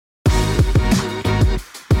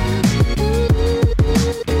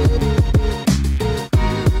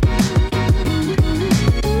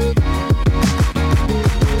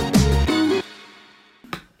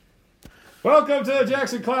welcome to the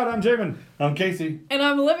Jackson Cloud. I'm Jamin. I'm Casey. And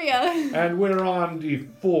I'm Olivia. And we're on the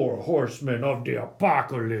 4 Horsemen of the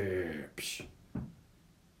Apocalypse.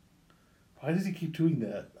 Why does he keep doing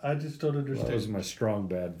that? I just don't understand. That was my strong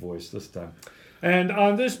bad voice this time. And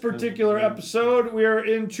on this particular episode, we are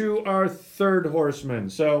into our 3rd horseman.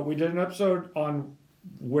 So we did an episode on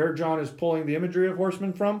where John is pulling the imagery of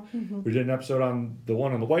horsemen from. Mm-hmm. We did an episode on the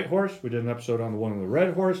one on the white horse. We did an episode on the one on the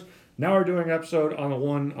red horse. Now we're doing an episode on the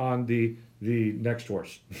one on the next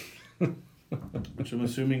horse. Which I'm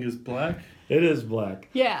assuming is black? It is black.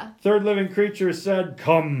 Yeah. 3rd living creature said,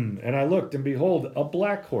 "Come." And I looked, and behold, a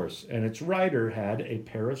black horse, and its rider had a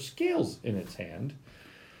pair of scales in its hand.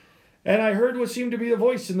 And I heard what seemed to be a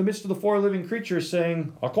voice in the midst of the 4 living creatures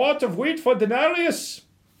saying, "A quart of wheat for denarius,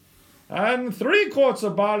 and 3 quarts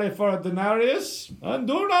of barley for a denarius, and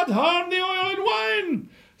do not harm the oil and wine."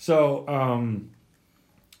 So,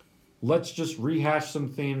 let's just rehash some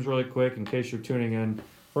themes really quick in case you're tuning in.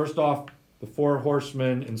 First off, the 4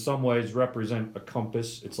 horsemen in some ways represent a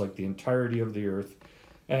compass. It's like the entirety of the earth.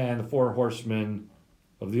 And the 4 horsemen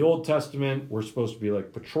of the Old Testament were supposed to be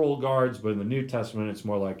like patrol guards, but in the New Testament it's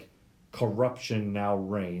more like corruption now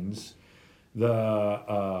reigns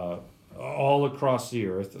all across the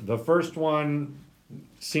earth. The first one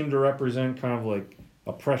seemed to represent kind of like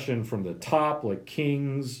oppression from the top, like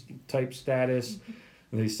kings type status.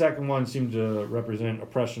 And the second one seemed to represent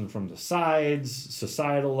oppression from the sides,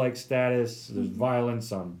 societal-like status. There's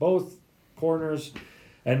violence on both corners.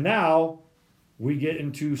 And now we get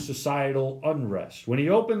into societal unrest. When he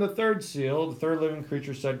opened the 3rd seal, the 3rd living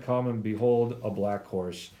creature said, "Come, and behold, a black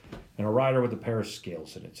horse, and a rider with a pair of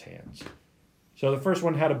scales in its hands." So the first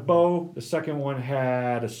one had a bow. The second one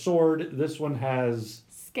had a sword. This one has...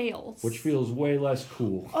 scales. Which feels way less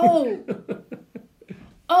cool.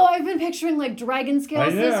 Oh, I've been picturing like dragon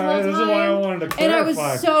scales this whole time. This is why I wanted to clarify. And I was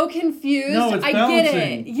so confused. No, it's I balancing.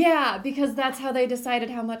 get it. Yeah, because that's how they decided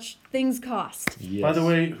how much things cost. Yes. By the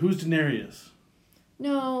way, who's Denarius?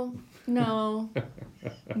 No. The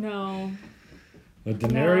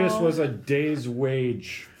denarius No. was a day's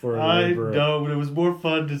wage for a I laborer. know, but it was more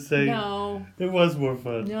fun to say. No. It was more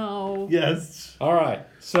fun. No. Yes. All right,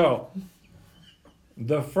 so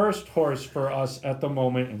the first horse for us at the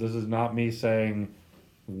moment, and this is not me saying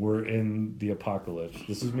we're in the apocalypse.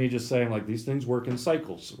 This is me just saying, like, these things work in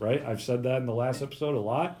cycles, right? I've said that in the last episode a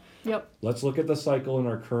lot. Yep. Let's look at the cycle in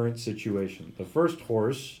our current situation. The first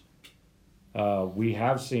horse, we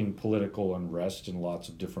have seen political unrest in lots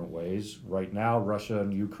of different ways. Right now, Russia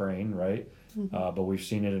and Ukraine, right? Mm-hmm. But we've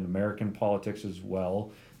seen it in American politics as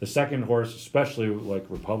well. The second horse, especially like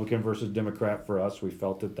Republican versus Democrat for us, we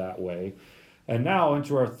felt it that way. And now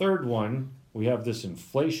into our 3rd one, we have this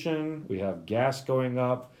inflation, we have gas going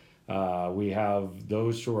up, we have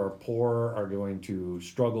those who are poor are going to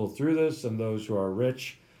struggle through this, and those who are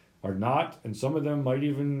rich are not, and some of them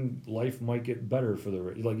life might get better for the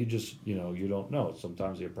rich. Like you don't know.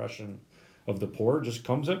 Sometimes the oppression of the poor just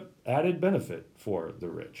comes at added benefit for the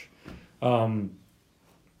rich.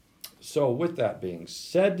 So with that being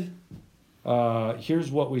said,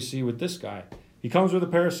 here's what we see with this guy. He comes with a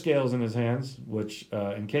pair of scales in his hands, which,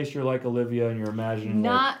 in case you're like Olivia and you're imagining...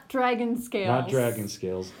 Not dragon scales. Not dragon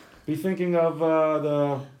scales. Be thinking of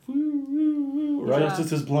the... Right?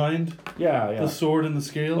 Justice is blind? Yeah. The sword and the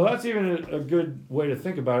scale? Well, that's even a good way to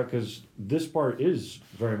think about it, because this part is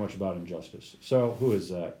very much about injustice. So, who is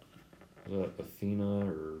that? Is that Athena,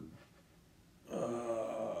 or...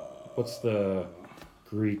 what's the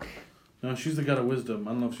Greek... No, she's the god of wisdom.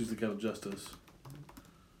 I don't know if she's the god of justice.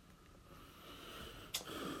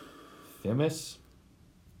 Themis?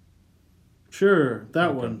 Sure, that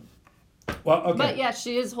Okay. one. Well, okay. But yeah,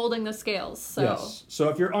 she is holding the scales, so... Yes. So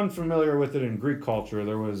if you're unfamiliar with it in Greek culture,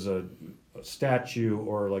 there was a statue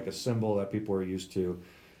or like a symbol that people were used to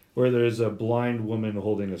where there's a blind woman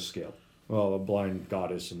holding a scale. Well, a blind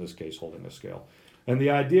goddess in this case holding a scale. And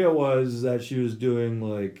the idea was that she was doing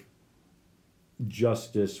like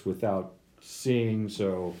justice without seeing,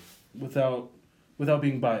 so... Without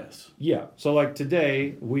being biased. Yeah. So like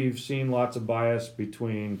today, we've seen lots of bias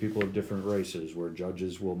between people of different races where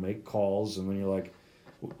judges will make calls, and then you're like,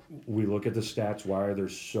 we look at the stats, why are there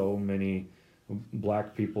so many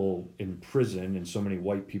black people in prison and so many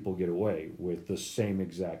white people get away with the same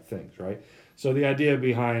exact things, right? So the idea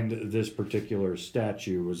behind this particular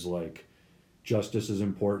statue was like, justice is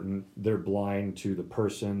important. They're blind to the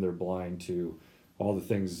person. They're blind to all the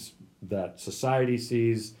things that society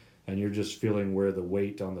sees, and you're just feeling where the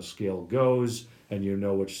weight on the scale goes, and you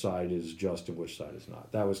know which side is just and which side is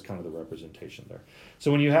not. That was kind of the representation there.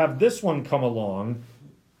 So when you have this one come along,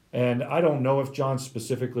 and I don't know if John's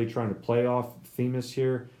specifically trying to play off Themis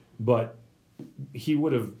here, but he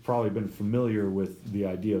would have probably been familiar with the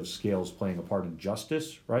idea of scales playing a part in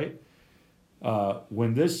justice, right?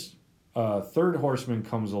 When this third horseman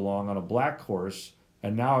comes along on a black horse,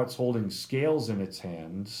 and now it's holding scales in its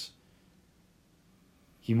hands,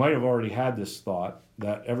 he might have already had this thought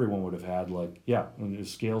that everyone would have had, like, yeah, the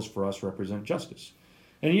scales for us represent justice.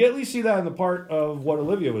 And you at least see that in the part of what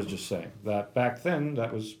Olivia was just saying, that back then,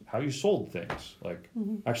 that was how you sold things. Like,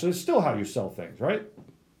 actually, it's still how you sell things, right?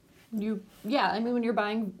 I mean, when you're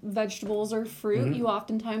buying vegetables or fruit, you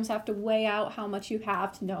oftentimes have to weigh out how much you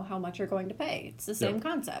have to know how much you're going to pay. It's the same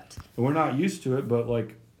concept. And we're not used to it, but,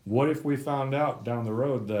 like, what if we found out down the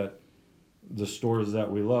road that the stores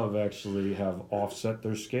that we love actually have offset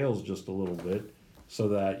their scales just a little bit so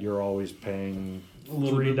that you're always paying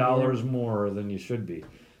 $3 more than you should be?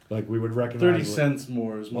 Like, we would recognize 30 cents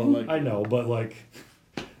more is more like. I know, but like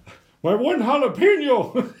my one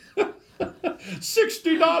jalapeno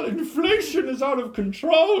 $60 inflation is out of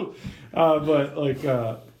control. But like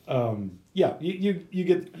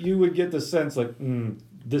you would get the sense like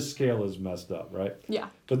this scale is messed up, right? Yeah.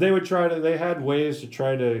 But they had ways to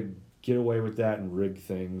try to get away with that and rig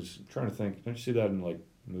things. I'm trying to think. Don't you see that in like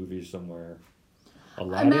movies somewhere?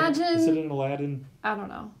 Aladdin? Is it in Aladdin? I don't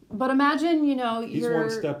know. But imagine, He's one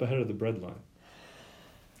step ahead of the bread line.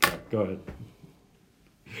 Yeah, go ahead.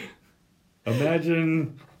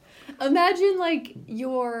 Imagine like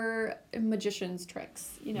your magician's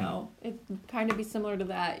tricks, It'd kind of be similar to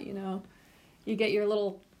that, You get your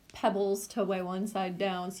little pebbles to weigh one side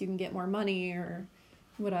down so you can get more money or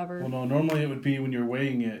whatever. Well, no, normally it would be when you're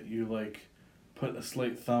weighing it, you like put a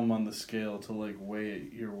slight thumb on the scale to like weigh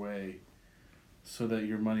it your way so that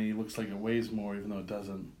your money looks like it weighs more even though it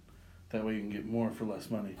doesn't. That way you can get more for less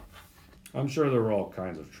money. I'm sure there were all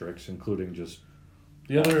kinds of tricks, including just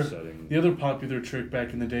the other popular trick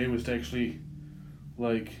back in the day was to actually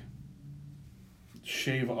like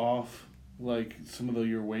shave off like some of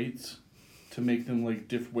your weights to make them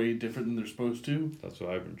like weigh different than they're supposed to. That's what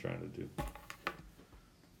I've been trying to do.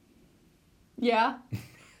 Yeah.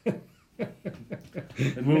 And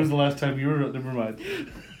when was the last time you were? Never mind.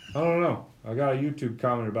 I don't know. I got a YouTube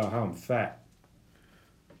comment about how I'm fat.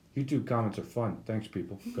 YouTube comments are fun. Thanks,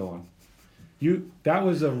 people. Go on. That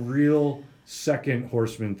was a real second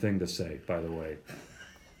horseman thing to say, by the way.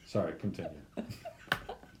 Sorry, continue.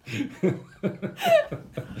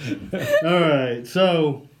 All right,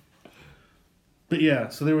 so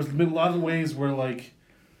there was been a lot of ways where like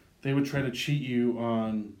they would try to cheat you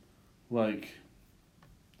on like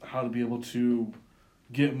how to be able to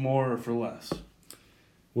get more for less.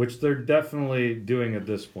 Which they're definitely doing at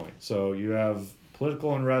this point. So you have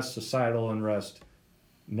political unrest, societal unrest.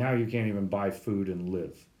 Now you can't even buy food and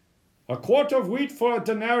live. A quart of wheat for a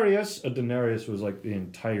denarius. A denarius was like the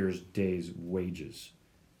entire day's wages.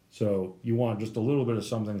 So you want just a little bit of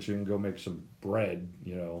something so you can go make some bread,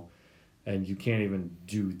 and you can't even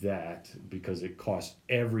do that because it costs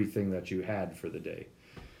everything that you had for the day.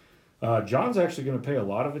 John's actually going to pay a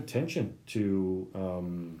lot of attention to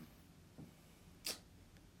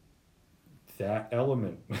that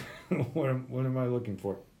element. What am I looking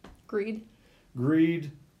for? Greed,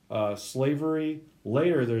 slavery.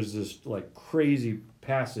 Later, there's this like crazy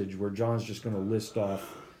passage where John's just going to list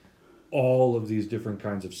off all of these different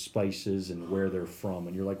kinds of spices and where they're from,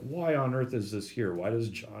 and you're like, why on earth is this here? Why does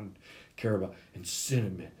John care about and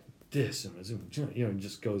cinnamon and this and it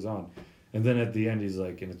just goes on, and then at the end he's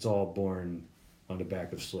like, and it's all born on the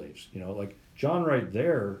back of slaves. Like John right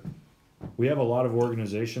there. We have a lot of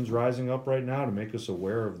organizations rising up right now to make us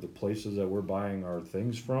aware of the places that we're buying our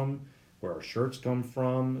things from, where our shirts come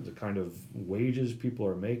from, the kind of wages people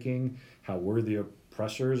are making, how we're the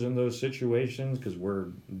oppressors in those situations because we're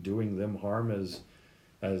doing them harm as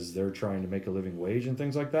they're trying to make a living wage and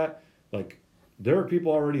things like that. Like, there are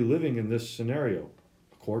people already living in this scenario.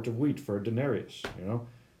 A quart of wheat for a denarius,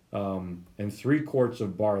 and 3 quarts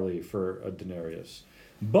of barley for a denarius.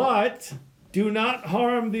 But do not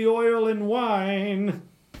harm the oil and wine.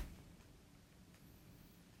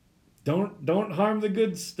 Don't harm the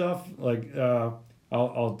good stuff. Like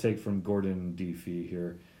I'll take from Gordon D. Fee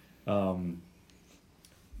here. The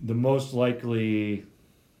most likely,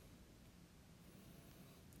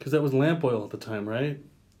 because that was lamp oil at the time, right?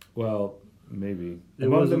 Well, maybe.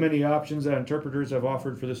 Among the many options that interpreters have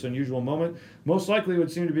offered for this unusual moment, most likely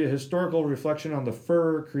would seem to be a historical reflection on the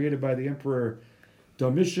fur created by the Emperor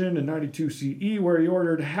Domitian in 92 CE, where he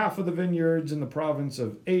ordered half of the vineyards in the province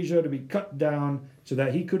of Asia to be cut down so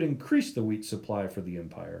that he could increase the wheat supply for the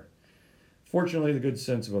empire. Fortunately, the good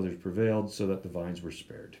sense of others prevailed so that the vines were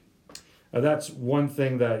spared. That's one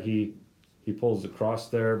thing that he pulls across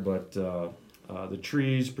there, but the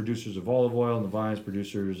trees, producers of olive oil, and the vines,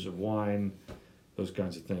 producers of wine, those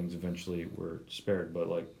kinds of things eventually were spared. But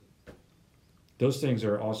like, those things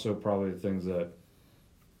are also probably the things that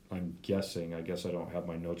I'm guessing, I guess I don't have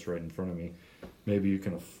my notes right in front of me. Maybe you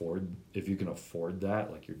can afford, if you can afford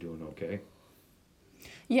that, like you're doing okay.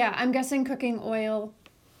 Yeah, I'm guessing cooking oil,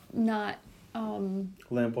 not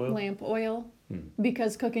Lamp oil? lamp oil,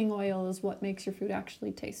 because cooking oil is what makes your food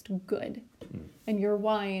actually taste good. And your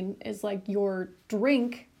wine is like your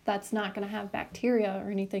drink that's not going to have bacteria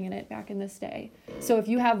or anything in it back in this day. So if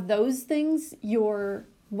you have those things, you're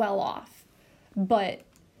well off. But,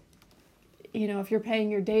 you know, if you're paying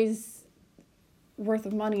your day's worth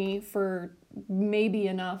of money for maybe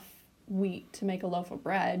enough wheat to make a loaf of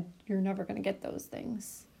bread, you're never going to get those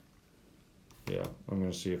things. Yeah, I'm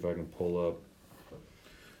going to see if I can pull up.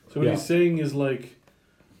 So what he's saying is like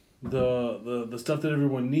the stuff that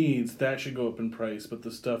everyone needs, that should go up in price, but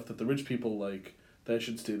the stuff that the rich people like, that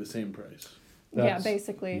should stay the same price. Yeah,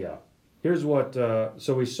 basically. Yeah. Here's what,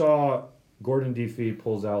 so we saw Gordon D. Fee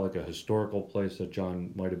pulls out like a historical place that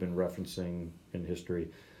John might have been referencing in history.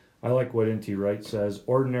 I like what N.T. Wright says.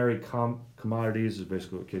 Ordinary commodities is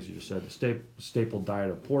basically what Casey just said. The staple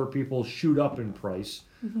diet of poor people shoot up in price.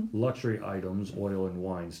 Luxury items, oil and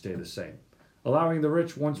wine, stay the same, allowing the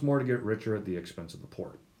rich once more to get richer at the expense of the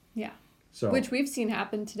poor. Yeah. So, which we've seen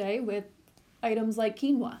happen today with items like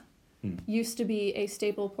quinoa. Used to be a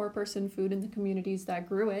staple poor person food in the communities that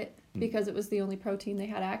grew it because it was the only protein they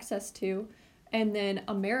had access to. And then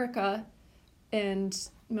America, and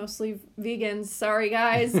mostly vegans, sorry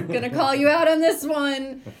guys, gonna call you out on this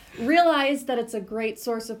one, realized that it's a great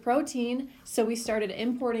source of protein, so we started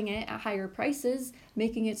importing it at higher prices,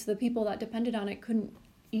 making it so the people that depended on it couldn't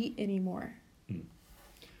eat anymore.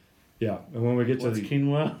 Yeah, and when we get to the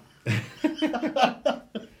quinoa?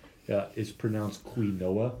 Yeah, it's pronounced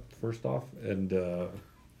quinoa, first off, and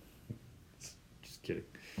just kidding.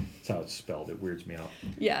 That's how it's spelled. It weirds me out.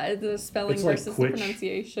 Yeah, the spelling It's like versus quitch, the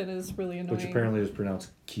pronunciation is really annoying. Which apparently is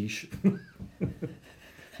pronounced quiche.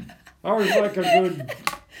 I always like a good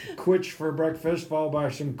quitch for breakfast, followed by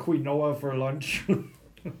some quinoa for lunch.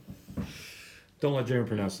 Don't let Jamie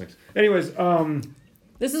pronounce things. Anyways,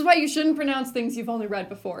 this is why you shouldn't pronounce things you've only read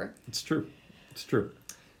before. It's true. It's true.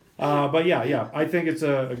 But yeah, I think it's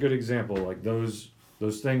a good example. Like those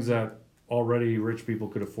things that already rich people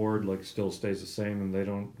could afford, like still stays the same, and they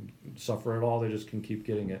don't suffer at all. They just can keep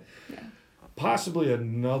getting it. Yeah. Possibly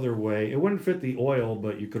another way, it wouldn't fit the oil,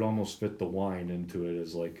 but you could almost fit the wine into it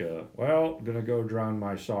as like, well, I'm gonna go drown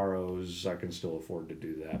my sorrows. I can still afford to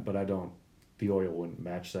do that, but I don't. The oil wouldn't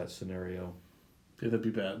match that scenario. Yeah, that'd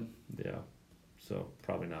be bad. Yeah, so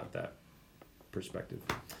probably not that perspective.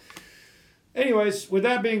 Anyways, with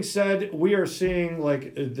that being said, we are seeing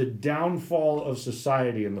like the downfall of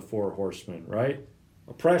society in the Four Horsemen, right?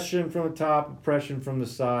 Oppression from the top, oppression from the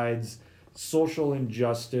sides, social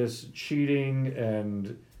injustice, cheating,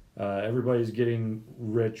 and everybody's getting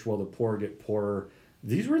rich while the poor get poorer.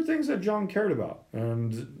 These were things that John cared about,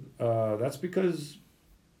 and that's because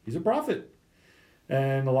he's a prophet.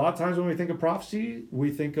 And a lot of times when we think of prophecy,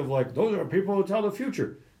 we think of like, those are people who tell the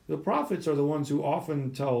future. The prophets are the ones who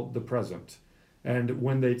often tell the present. And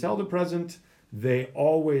when they tell the present, they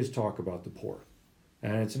always talk about the poor.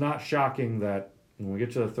 And it's not shocking that when we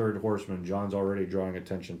get to the third horseman, John's already drawing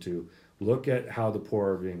attention to, look at how the poor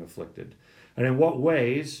are being afflicted. And in what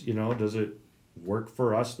ways, does it work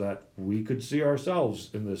for us that we could see ourselves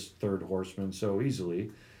in this third horseman so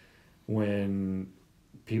easily when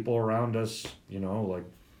people around us, like,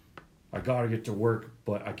 I got to get to work,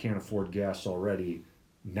 but I can't afford gas already.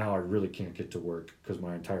 Now I really can't get to work because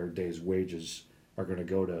my entire day's wages are going to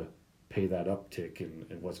go to pay that uptick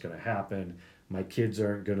and what's going to happen. My kids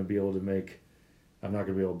aren't going to be able to I'm not going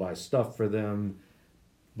to be able to buy stuff for them.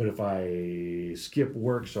 But if I skip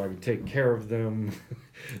work so I can take care of them,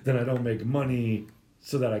 then I don't make money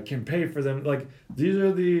so that I can pay for them. Like, these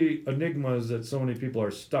are the enigmas that so many people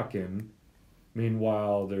are stuck in.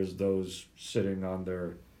 Meanwhile, there's those sitting on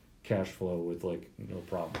their cash flow with like no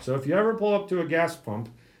problem. So if you ever pull up to a gas pump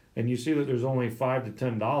and you see that there's only $5 to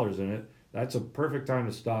 $10 in it, that's a perfect time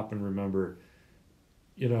to stop and remember,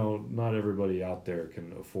 not everybody out there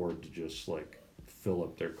can afford to just like fill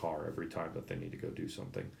up their car every time that they need to go do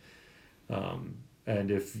something.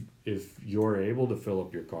 And if you're able to fill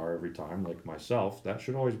up your car every time, like myself, that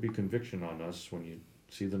should always be conviction on us when you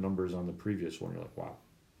see the numbers on the previous one. You're like, wow,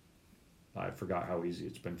 I forgot how easy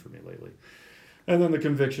it's been for me lately. And then the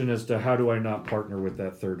conviction as to how do I not partner with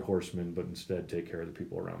that third horseman, but instead take care of the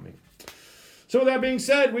people around me. So with that being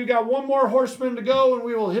said, we've got one more horseman to go, and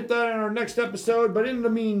we will hit that in our next episode. But in the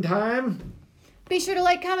meantime, Be sure to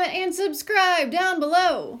like, comment, and subscribe down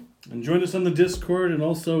below. And join us on the Discord. And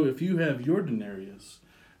also, if you have your denarius,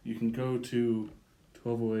 you can go to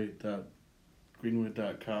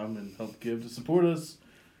 1208.greenwood.com and help give to support us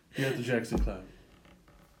here at the Jackson Cloud.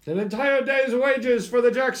 An entire day's wages for the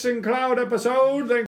Jackson Cloud episode. Thank